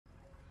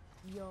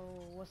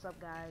Yo, what's up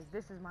guys?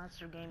 This is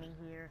Monster Gaming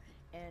here,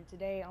 and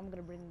today I'm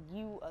gonna bring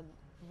you a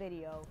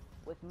video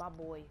with my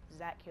boy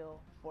Zach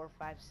Hill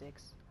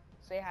 456.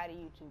 Say hi to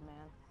YouTube,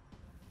 man.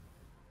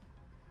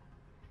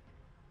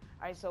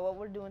 Alright, so what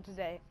we're doing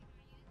today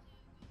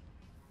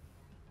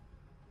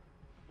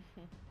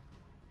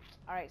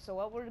Alright, so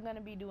what we're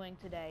gonna be doing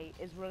today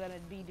is we're gonna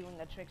be doing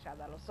a trick shot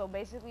battle. So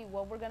basically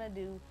what we're gonna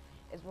do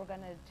is we're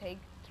gonna take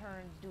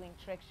turns doing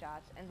trick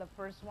shots, and the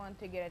first one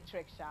to get a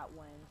trick shot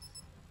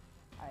wins.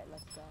 Alright,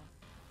 let's go.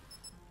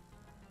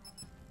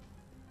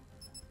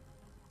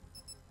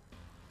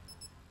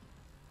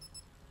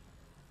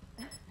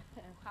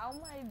 How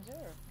am I a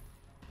jerk?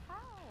 How?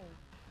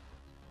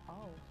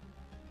 Oh,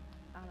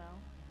 I don't know.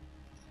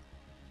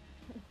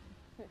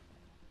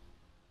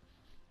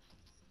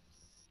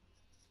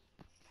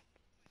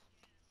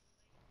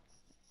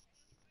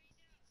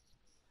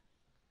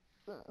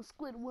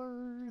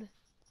 Squidward.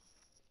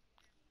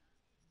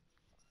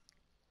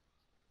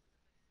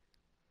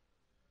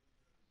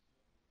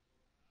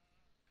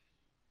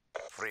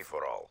 Free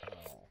for all.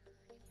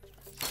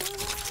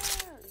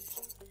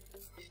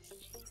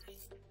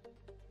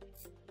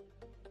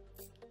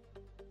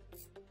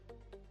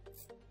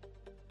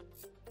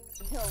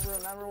 Yo,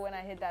 remember when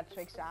I hit that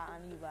trick shot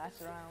on you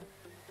last round?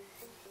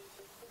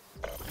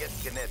 Get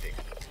kinetic.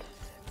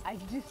 I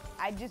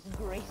just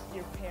graced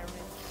your parents.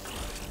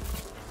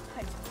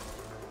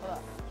 Hold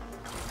up.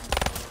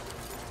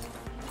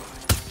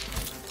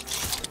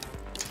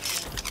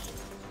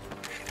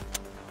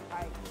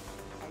 Alright,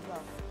 go.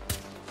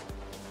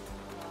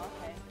 Oh,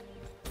 okay.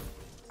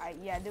 Alright,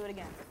 yeah, do it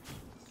again.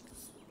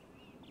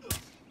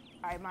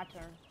 Alright, my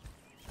turn.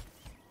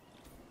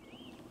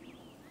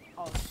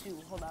 Oh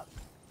shoot, hold up.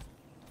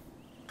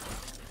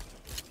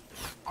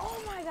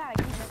 Oh my god, I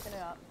keep messing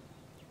it up.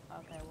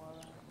 Okay, well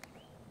then.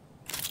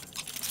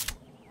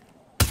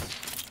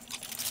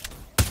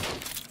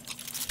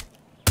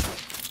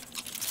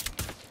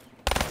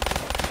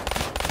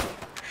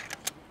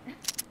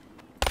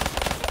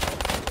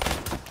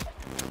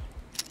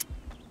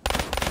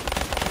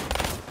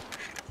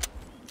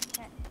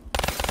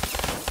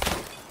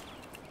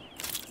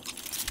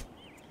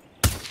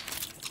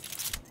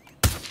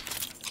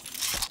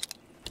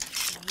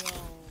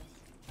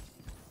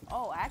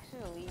 Oh,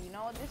 actually, you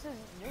know what? This is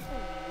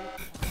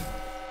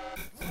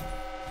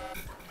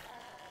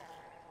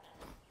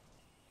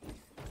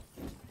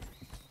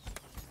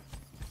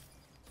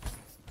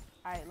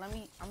Alright,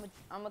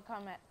 I'm gonna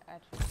come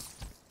at you.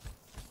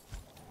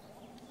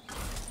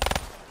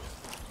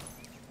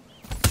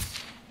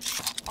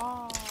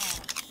 Oh,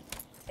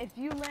 if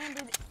you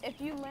landed in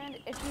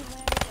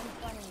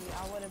front of me, I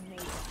would have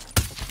made it.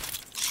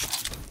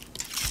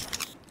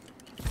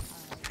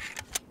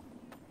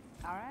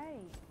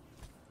 Alright.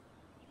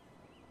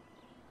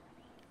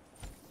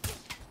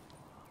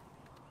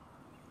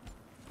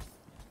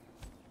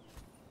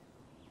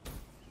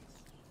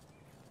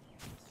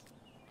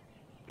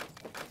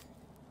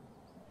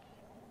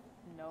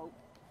 Nope.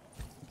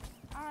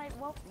 Alright,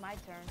 well, my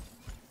turn.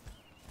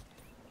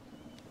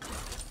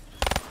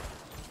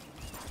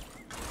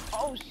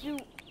 Oh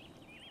shoot!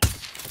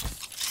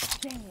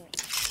 Dang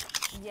it.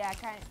 Yeah,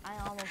 I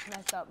almost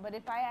messed up. But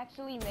if I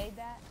actually made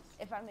that,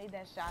 if I made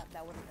that shot,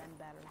 that would have been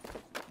better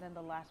than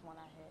the last one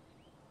I hit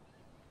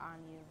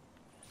on you.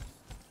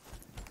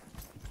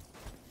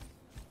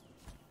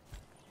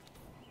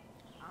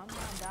 I'm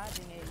not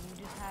dodging it, you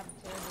just have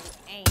terrible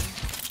aim.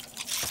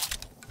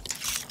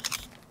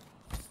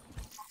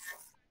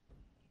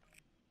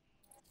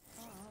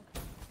 Oh,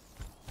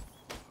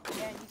 okay.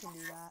 Yeah, you can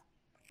do that.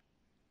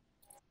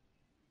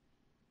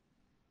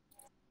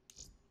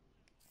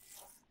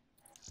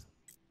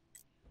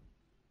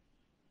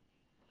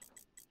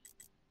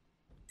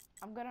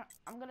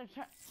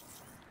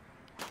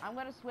 I'm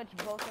gonna switch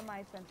both of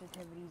my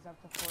sensitivities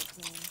up to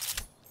 14.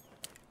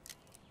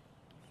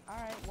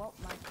 Alright, well,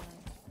 my turn.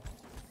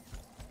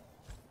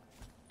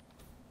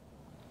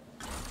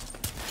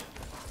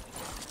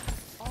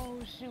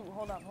 Oh shoot,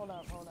 hold up.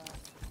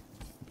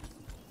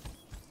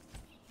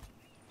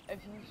 If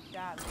you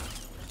shot me.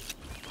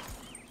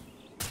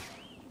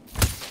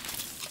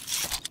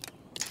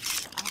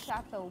 I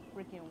shot the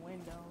freaking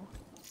window.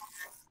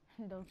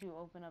 Don't you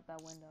open up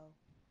that window.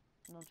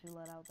 Don't you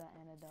let out that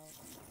antidote.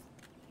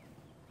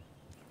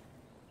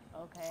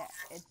 Okay,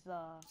 it's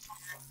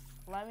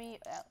let me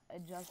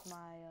adjust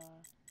my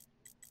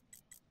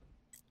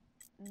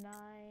 9,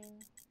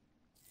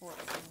 14.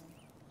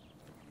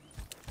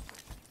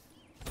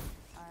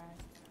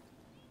 Alright.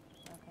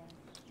 Okay.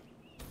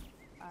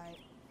 Alright.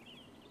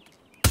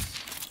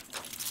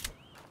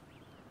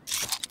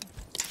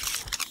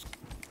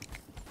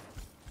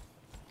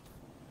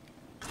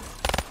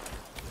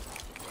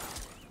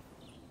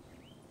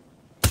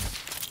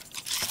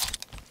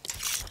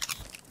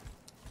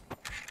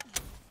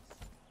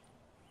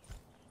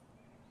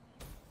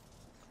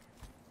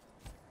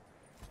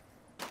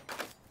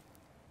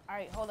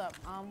 Alright, hold up.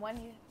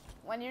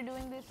 When you're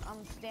doing this,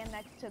 stand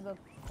next to the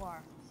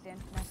car. Stand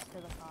next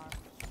to the car.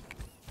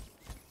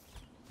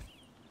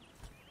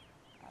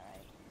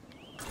 Alright.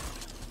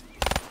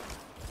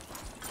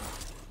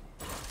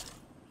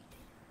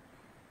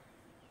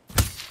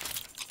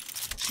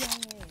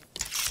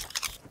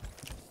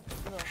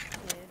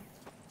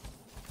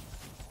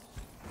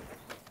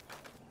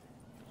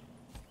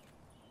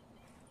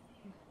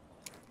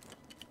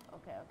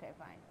 Okay,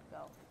 fine.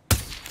 Go.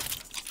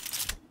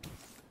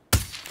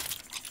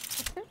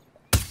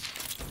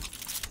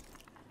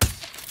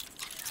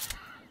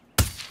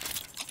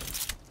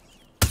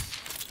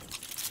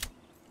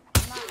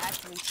 I'm not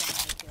actually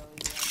trying to kill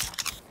you right now.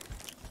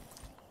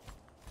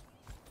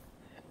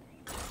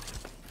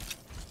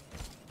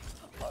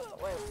 Hold up,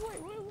 wait.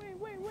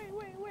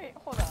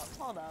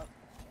 Hold up.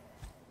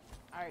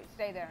 Alright,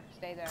 stay there.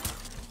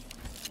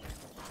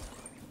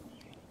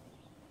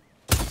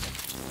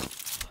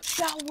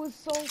 That was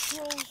so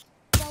close.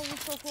 That was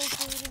so close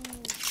to hitting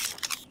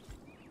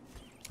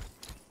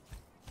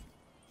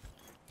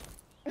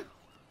you.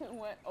 It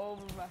went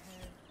over my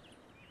head.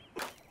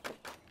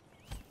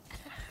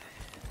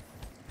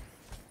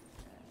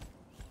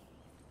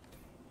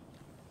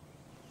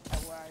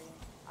 Where are you?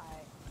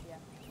 Yeah.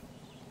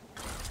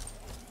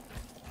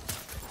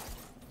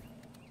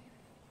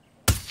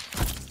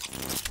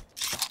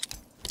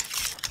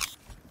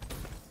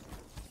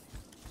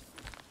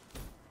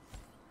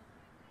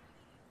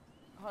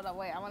 Hold on,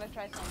 wait. I want to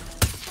try something.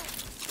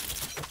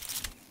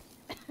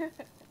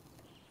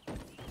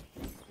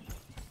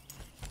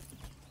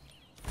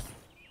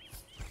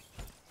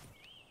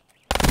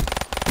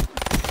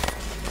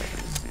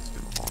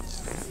 System on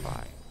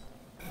standby.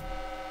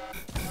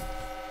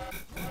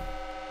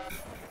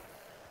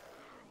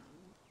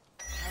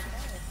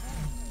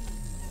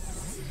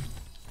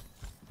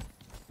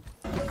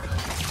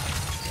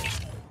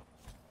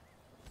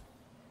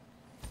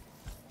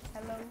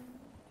 Hello.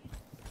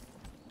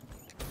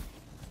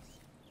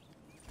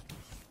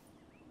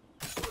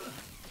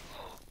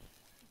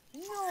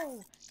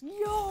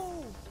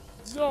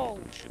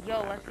 Yo,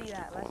 let's see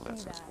that.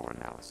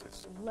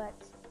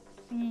 Let's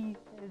see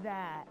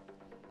that.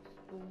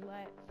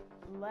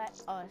 Let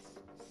us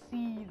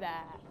see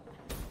that.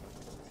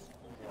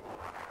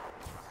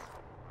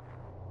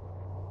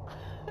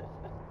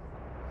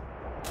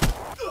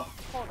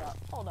 Hold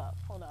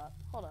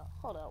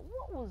up.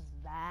 What was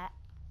that?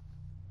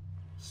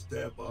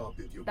 Step up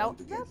if you want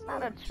to get That's not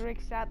a punched. trick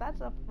shot.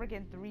 That's a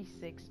freaking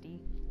 360.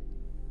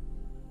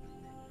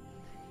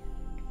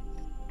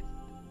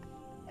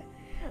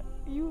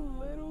 You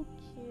little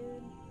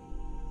kid.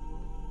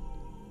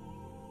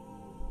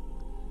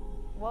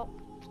 Well,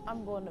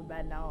 I'm going to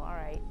bed now. All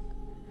right,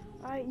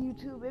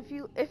 YouTube.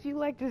 If you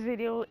like this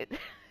video, if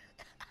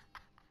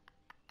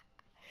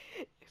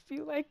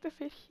you like the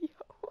video,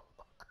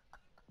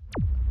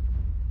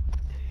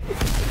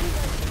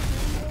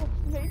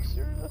 make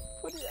sure to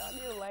put it on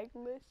your like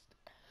list.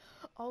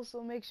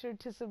 Also, make sure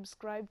to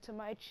subscribe to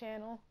my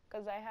channel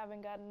because I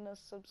haven't gotten a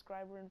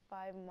subscriber in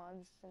 5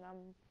 months, and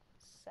I'm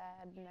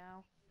sad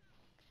now.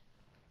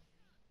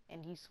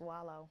 And you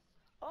swallow.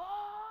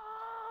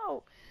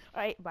 Oh! All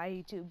right, bye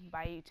YouTube.